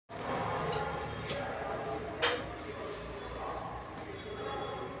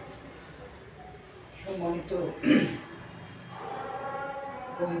সম্মানিত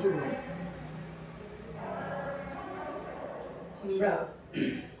বন্ধুগণ, আমরা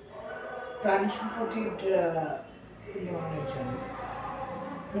প্রাণী সম্পদের উন্নয়নের জন্য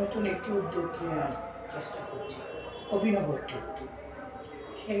নতুন একটি উদ্যোগ নেওয়ার চেষ্টা করছি, অভিনব একটি উদ্যোগ।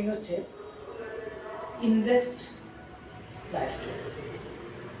 সেই হচ্ছে ইনভেস্ট লাইভস্টক।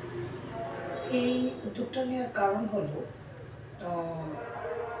 এই উদ্যোগটা নেওয়ার কারণ হলো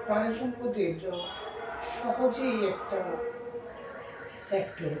প্রাণী সম্পদের সহজেই একটা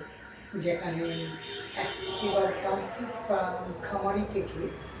সেক্টর যেখানে এবার প্রান্তিক খামারি থেকে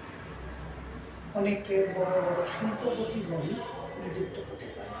অনেকে বড় বড় শিল্পপতিগণ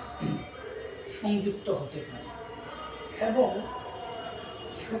সংযুক্ত হতে পারে এবং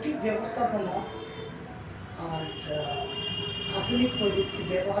সঠিক ব্যবস্থাপনা আর আধুনিক প্রযুক্তি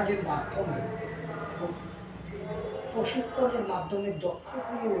ব্যবহারের মাধ্যমে এবং প্রশিক্ষণের মাধ্যমে দক্ষ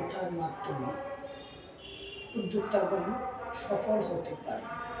হয়ে ওঠার মাধ্যমে উদ্যোক্তাগণ সফল হতে পারে।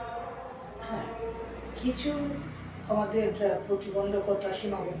 হ্যাঁ, কিছু আমাদের প্রতিবন্ধকতা,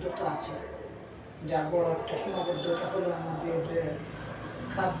 সীমাবদ্ধতা আছে। যার বড় একটা সীমাবদ্ধতা হলো আমাদের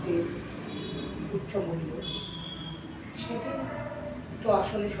খাদ্যের উচ্চ মূল্য। সেটি তো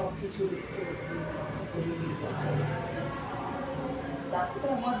আসলে সব কিছুর উপরই নির্ভর করে। তারপরে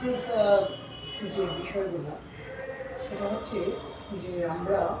আমাদের যে বিষয়গুলো সেটা হচ্ছে যে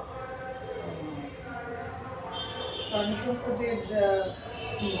আমরা প্রাণী সম্পদের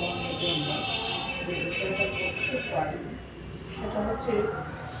উন্নয়নের জন্য যে বিষয়টা করতে পারি সেটা হচ্ছে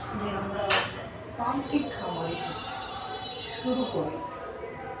যে আমরা প্রান্তিক খামারি থেকে শুরু করে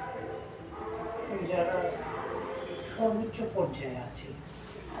যারা সর্বোচ্চ পর্যায়ে আছে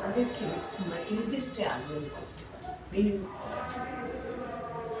তাদেরকে আমরা ইনভেস্টে আগ্রহী করতে পারি, বিনিয়োগ করার জন্য।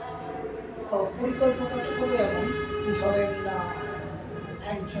 পরিকল্পনাটা হলো এমন, ধরেন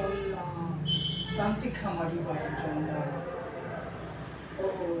একজন প্রান্তিক খামারি বা একজন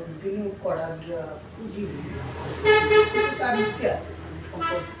বিনিয়োগ করার পুঁজি নেই, তার ইচ্ছে আছে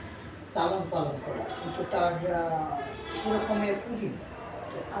সম্পদ লালন পালন করার, কিন্তু তার সেরকমের পুঁজি নেই।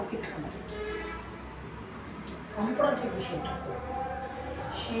 তো প্রান্তিক খামারি আমরা যে বিষয়টা করব,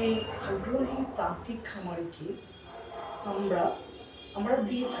 সেই আগ্রহী প্রান্তিক খামারিকে আমরা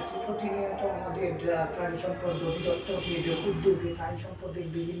দিয়ে থাকি প্রতিনিয়ত আমাদের প্রাণী সম্পদ অধিদপ্তরের উদ্যোগে প্রাণী সম্পদের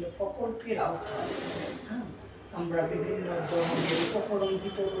বিভিন্ন প্রকল্পের আওতায় আমরা বিভিন্ন ধরনের উপকরণ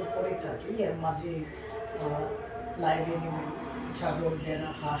বিতরণ করে থাকি। এর মাঝে লাইভ অ্যানিমেল, ছাগল, ভেড়া,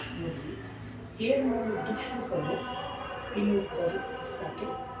 হাঁস, মুরগি। এর মূল উদ্দেশ্য হলো বিনিয়োগ করে তাকে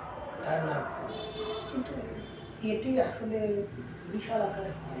তার লাভ করা, কিন্তু এটি আসলে বিশাল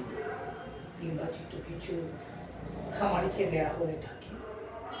আকারে হয় না। নির্বাচিত কিছু খামারিকে দেওয়া হয়ে থাকে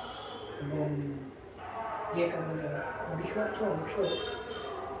এবং যে কারণে বৃহৎ অংশ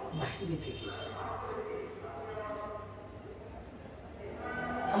বাহিরে থেকে যায়।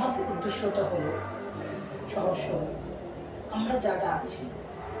 আমাদের উদ্দেশ্যটা হলো সহজ সরল, আমরা যারা আছি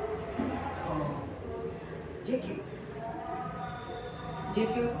যে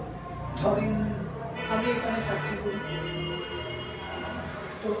কেউ ধরেন আমি এখানে চাকরি করি,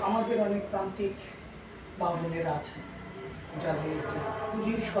 তো আমাদের অনেক প্রান্তিক মা বোনেরা আছে যাদের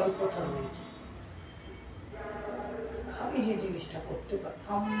পুঁজির স্বল্পতা রয়েছে। আমি যে জিনিসটা করতে পারি,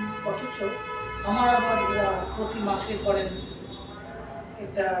 অথচ আমার আবার প্রতি মাসে ধরেন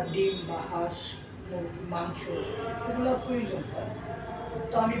একটা ডিম বা হাঁস, মুরগি, মাংস এগুলোর প্রয়োজন হয়,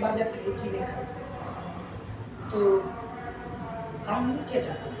 তো আমি বাজার থেকে কিনে খাই। তো আমি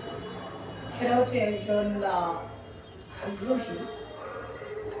যেটা করি সেটা হচ্ছে একজন আগ্রহী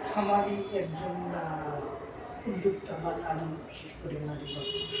খামারি, একজন উদ্যোক্তা বা নারী, বিশেষ করে নারী বা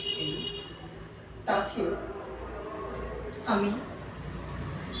পুরুষ, তাকে আমি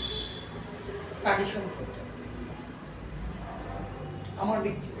প্রাণী সম্পদ আমার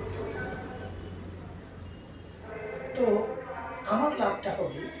ব্যক্তিগত, তো আমার লাভটা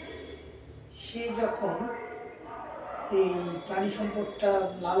হবে সে যখন এই প্রাণী সম্পদটা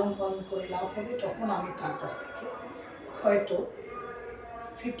লালন পালন করে লাভ হবে, তখন আমি তার কাছ থেকে হয়তো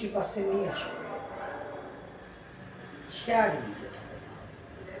 50% নিয়ে আসবো, শেয়ারিং যেটা।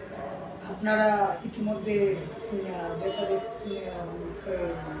 আপনারা ইতিমধ্যে যেটা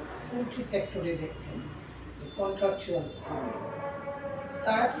পোলট্রি সেক্টরে দেখছেন কন্ট্রাকচুয়াল ফার্মিং,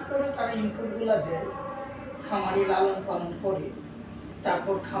 তারা কি করে, তারা ইনপুটগুলো দেয়, খামারি লালন পালন করে,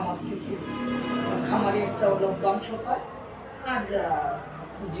 তারপর খামার থেকে খামারি একটা লভ্যাংশ পায়, আর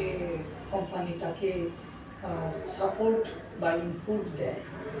যে কোম্পানি তাকে সাপোর্ট বা ইনপুট দেয়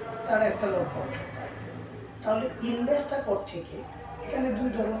তারা একটা লভ্যাংশ পায়। তাহলে ইনভেস্টটা করছে কে? এখানে দুই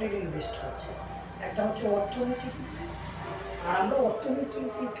ধরনের ইনভেস্ট হচ্ছে। একটা হচ্ছে অর্থনৈতিক ইনভেস্ট, আর আমরা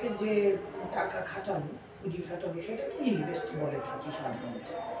অর্থনৈতিক যে টাকা খাটানো পুঁজি খাটানো, সেটাকে ইনভেস্ট বলে থাকি সাধারণত।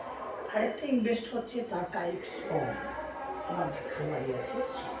 আরেকটা ইনভেস্ট হচ্ছে তার কায়িক শ্রম, আমার যে খামারি আছে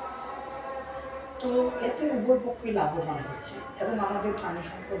সে। তো এতে উভয় পক্ষই লাভবান হচ্ছে এবং আমাদের প্রাণী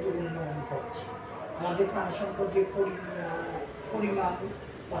সম্পদের উন্নয়ন ঘটছে, আমাদের প্রাণী সম্পদের পরিমাণ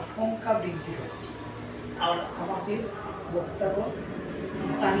বা সংখ্যা বৃদ্ধি হচ্ছে, আর আমাদের ভোক্তাগণ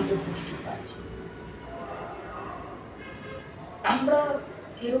প্রাণীজ পুষ্টি পাচ্ছে। আমরা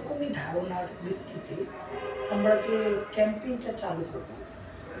এরকমই ধারণার ভিত্তিতে আমরা যে ক্যাম্পেইনটা চালু করব,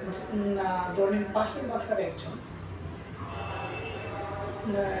 ধরেন পাশের বাসার একজন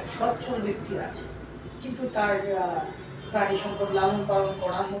সচ্ছল ব্যক্তি আছে, কিন্তু তার প্রাণী সম্পদ লালন পালন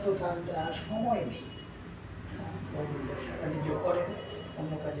করার মতো তার সময় নেই, ব্যবসা বাণিজ্য করেন,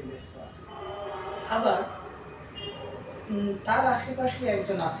 অন্য কাজে ব্যস্ত আছে। আবার তার আশেপাশে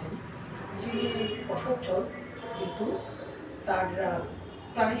একজন আছেন যিনি অসচ্ছল, কিন্তু তার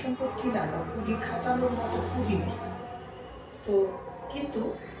প্রাণী সম্পদ কিনা বা পুঁজি খাটানোর মতো পুঁজি নেই, তো কিন্তু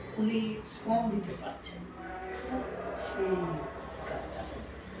উনি শ্রম দিতে পারছেন সেই কাজটা।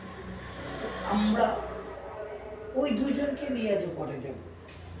 আমরা ওই দুজনকে নিয়োগ করে দেব,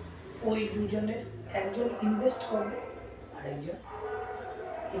 ওই দুজনের একজন ইনভেস্ট করবে আর একজন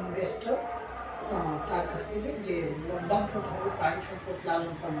ইনভেস্টর তার কাছ থেকে যে লভ্যাংশটা হবে, প্রাণী সম্পদ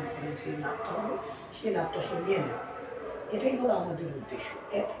লালন পালন করে যে লাভটা হবে, সেই লাভটা সে নিয়ে নেবে। এটাই হলো আমাদের উদ্দেশ্য।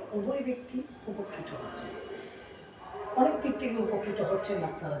 এতে উভয় ব্যক্তি উপকৃত হচ্ছে। অনেক দিক থেকে উপকৃত হচ্ছেন,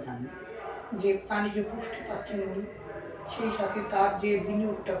 আপনারা জানেন যে প্রাণীজ পুষ্টি পাচ্ছেন উনি, সেই সাথে তার যে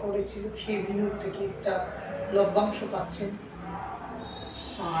বিনিয়োগটা করেছিল সেই বিনিয়োগ থেকে একটা লভ্যাংশ পাচ্ছেন।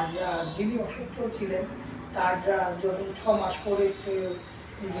 আর যিনি অসচ্ছল ছিলেন তার যখন 6 মাস পরে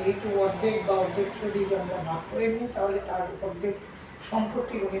যেহেতু অর্ধেক বা অর্ধেক যদি আমরা ভাগ করে নিই, তাহলে তার অর্ধেক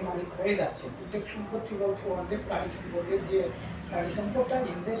সম্পত্তির উনি মালিক হয়ে যাচ্ছেন। অর্ধেক সম্পত্তি বলতে অর্ধেক প্রাণী সম্পদের যে প্রাণী সম্পদটা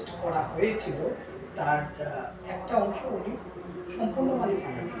ইনভেস্ট করা হয়েছিল তার একটা অংশ উনি সম্পূর্ণ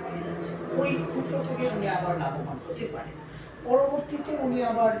মালিকানা পেয়ে যাচ্ছেন। ওই অংশ থেকে উনি আবার লাভবান হতে পারেন। পরবর্তীতে উনি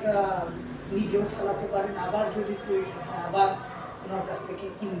আবার নিজেও চালাতে পারেন, আবার যদি প্রয়োজন হয় আবার ওনার কাছ থেকে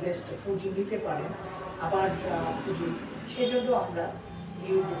ইনভেস্ট পুঁজি নিতে পারেন, আবার পুঁজি। সেই জন্য আমরা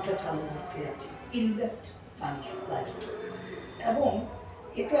এই উদ্যোগটা চালু করতে যাচ্ছি, ইনভেস্ট প্রাণী লাইভস্টক। এবং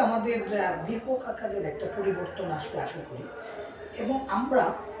এতে আমাদের ব্যাপক আকারের একটা পরিবর্তন আসবে আশা করি। এবং আমরা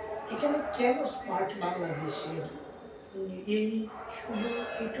এখানে কেন স্মার্ট বাংলাদেশের এই শুধু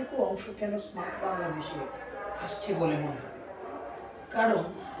এইটুকু অংশ কেন স্মার্ট বাংলাদেশে আসছে বলে মনে হবে, কারণ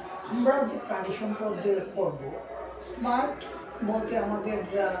আমরা যে প্রাণী সম্পদ করব, স্মার্ট বলতে আমাদের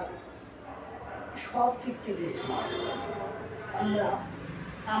সব দিক থেকে স্মার্ট হবে। আমরা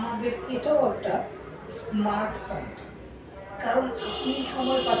আমাদের এটাও একটা স্মার্ট পন্থা, কারণ আপনি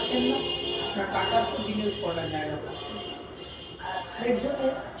সময় পাচ্ছেন না, আপনার টাকা আছে, বিনিয়োগ করার জায়গা পাচ্ছেন না। আর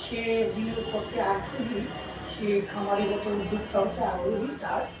আরেকজনের সে বিনিয়োগ করতে আগ্রহী, সে খামারিগত উদ্যোক্তা হতে আগ্রহী,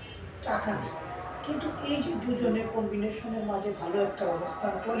 তার টাকা নেই, কিন্তু এই যে দুজনের কম্বিনেশনের মাঝে ভালো একটা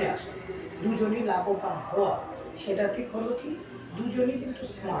অবস্থান চলে আসে, দুজনই লাভবান হওয়া, সেটা ঠিক হলো কি দুজনই কিন্তু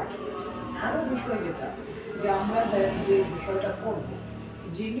স্মার্ট হচ্ছে। আরও বিষয় যেটা যে আমরা যে বিষয়টা করব,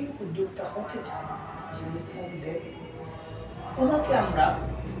 যিনি উদ্যোক্তা হতে চান, যিনি শ্রম দেবে, ওনাকে আমরা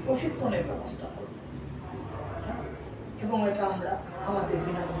প্রশিক্ষণের ব্যবস্থা করব। এবং এটা আমরা আমাদের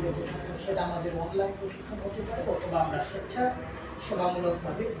বিনামূল্যে প্রশিক্ষণ, সেটা আমাদের অনলাইন প্রশিক্ষণ হতে পারে, অথবা আমরা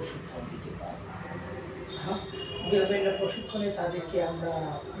স্বেচ্ছাসেবামূলকভাবে প্রশিক্ষণ দিতে পারি। বিভিন্ন প্রশিক্ষণে তাদেরকে আমরা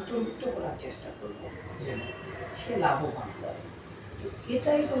অন্তর্ভুক্ত করার চেষ্টা করব যেন সে লাভবান হয়। তো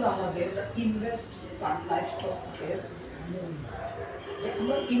এটাই হলো আমাদের ইনভেস্ট লাইভস্টকের মূল লক্ষ্য, যে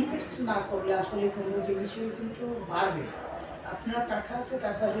আমরা ইনভেস্ট না করলে আসলে কোনো জিনিসের কিন্তু বাড়বে না। আপনার টাকা আছে,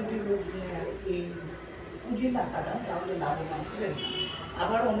 টাকা যদি এই পুঁজি না কাটান তাহলে লাভবান হবেন না।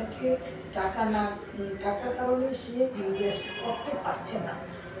 আবার অনেকে টাকা না থাকার কারণে সে ইনভেস্ট করতে পারছে না,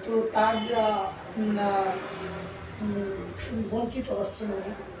 তো তার বঞ্চিত হচ্ছেন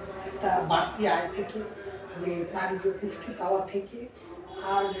উনি একটা বাড়তি আয় থেকে, প্রাণীজ পুষ্টি পাওয়া থেকে।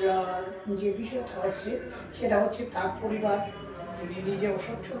 আর যে বিষয়টা হচ্ছে সেটা হচ্ছে তার পরিবার, তিনি নিজে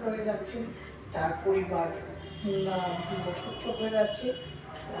অসচ্ছল হয়ে যাচ্ছেন, তার পরিবার অসচ্ছল হয়ে যাচ্ছে,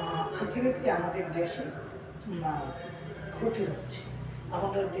 আলটিমেটলি আমাদের দেশে ক্ষতি হচ্ছে।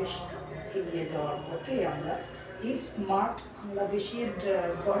 আমাদের দেশটা এগিয়ে যাওয়ার পথে আমরা এই স্মার্ট বাংলাদেশের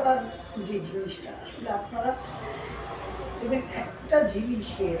গড়ার যে জিনিসটা, আসলে আপনারা দেখবেন একটা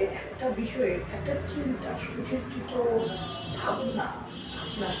জিনিসের, একটা বিষয়ের একটা চিন্তা, সুচিন্তিত ভাবনা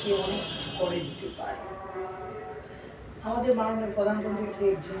আপনাকে অনেক কিছু করে দিতে পারে। আমাদের মাননীয় প্রধানমন্ত্রী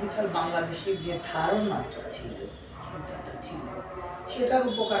ডিজিটাল বাংলাদেশের যে ধারণাটা ছিল, চিন্তাটা ছিল, সেটার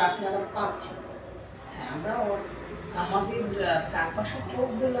উপকার আপনারা পাচ্ছেন। হ্যাঁ, আমরা আমাদের চারপাশে চোখ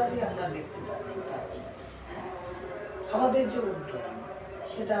বোলালে আমরা দেখতে পাচ্ছি। আমাদের যে উন্নয়ন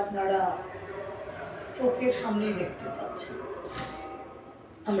সেটা আপনারা চোখের সামনেই দেখতে পাচ্ছেন।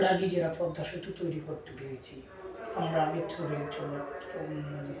 আমরা নিজেরা পদ্মা সেতু তৈরি করতে পেরেছি, আমরা মেট্রো রেল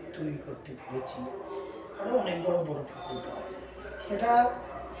তৈরি করতে পেরেছি, আরও অনেক বড় বড় প্রকল্প আছে। সেটা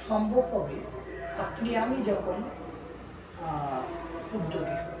সম্ভব হবে আপনি আমি যখন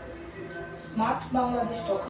উদ্যোগী হব। স্মার্ট বাংলাদেশ তখন